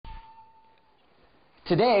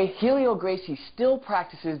Today, Helio Gracie still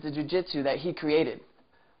practices the jiu-jitsu that he created.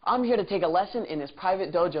 I'm here to take a lesson in his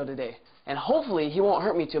private dojo today, and hopefully he won't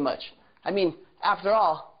hurt me too much. I mean, after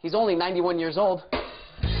all, he's only 91 years old.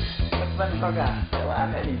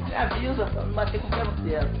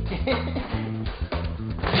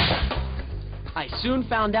 I soon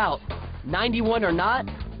found out, 91 or not,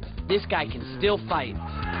 this guy can still fight.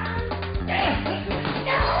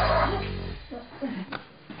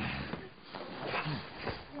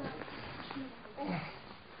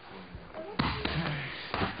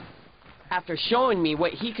 After showing me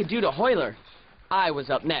what he could do to Hoyler, I was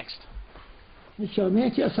up next.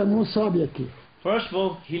 Inicialmente essa mão sobe aqui. First of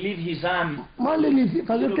all, he leaves his arm. Manda ele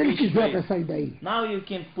fazer o que ele quiser para sair daí. Now you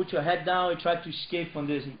can put your head down and try to escape from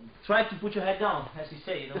this. Try to put your head down, as he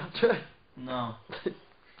say, you know? No.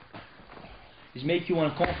 It's make you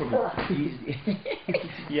uncomfortable.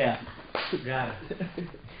 Yeah. Got it.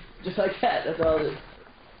 Just like that, that's all it is.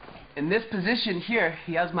 In this position here,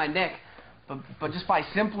 he has my neck, but just by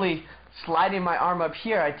simply sliding my arm up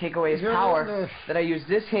here, I take away his power. Then I use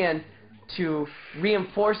this hand to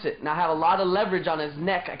reinforce it, and I have a lot of leverage on his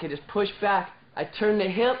neck. I can just push back. I turn the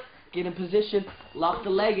hip, get in position, lock the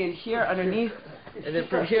leg in here underneath, and then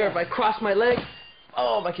from here, if I cross my leg,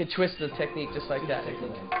 oh, I can twist the technique just like that.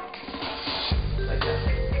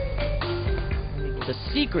 The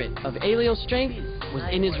secret of Helio's strength was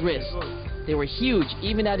in his wrists. They were huge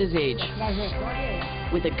even at his age.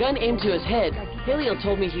 With a gun aimed to his head, Helio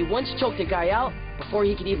told me he once choked a guy out before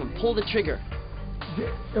he could even pull the trigger.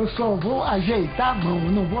 Eu só vou ajeitar a mão,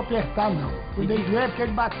 eu não vou apertar não. Quando ele doer é porque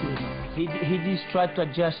ele bateu. He just tried to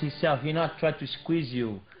adjust himself. He not try to squeeze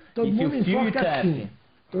you. Todo If mundo you feel enfoca it assim.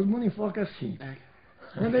 Todo mundo enfoca assim.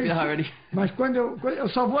 Quando ele, Already. mas quando eu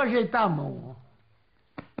só vou ajeitar a mão.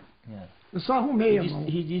 Ó. Yeah. Eu só arrumei a mão.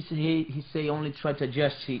 He say only try to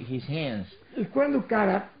adjust his hands. E quando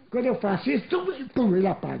eu faço isso, pum, ele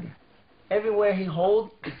apaga. Everywhere he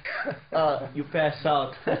hold, you pass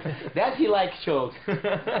out. That he like choke.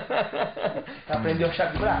 Aprendeu a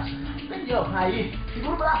chave de braço? Aprendeu. Aí,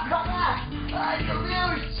 segura o braço pra cá. Ai, meu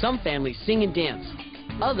Deus. Some families sing and dance.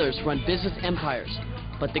 Others run business empires.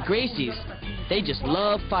 But the Gracies, they just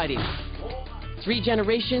love fighting. 3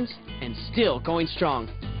 generations and still going strong.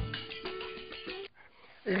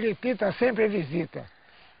 Ele repita sempre a visita.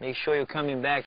 Make sure you're coming back.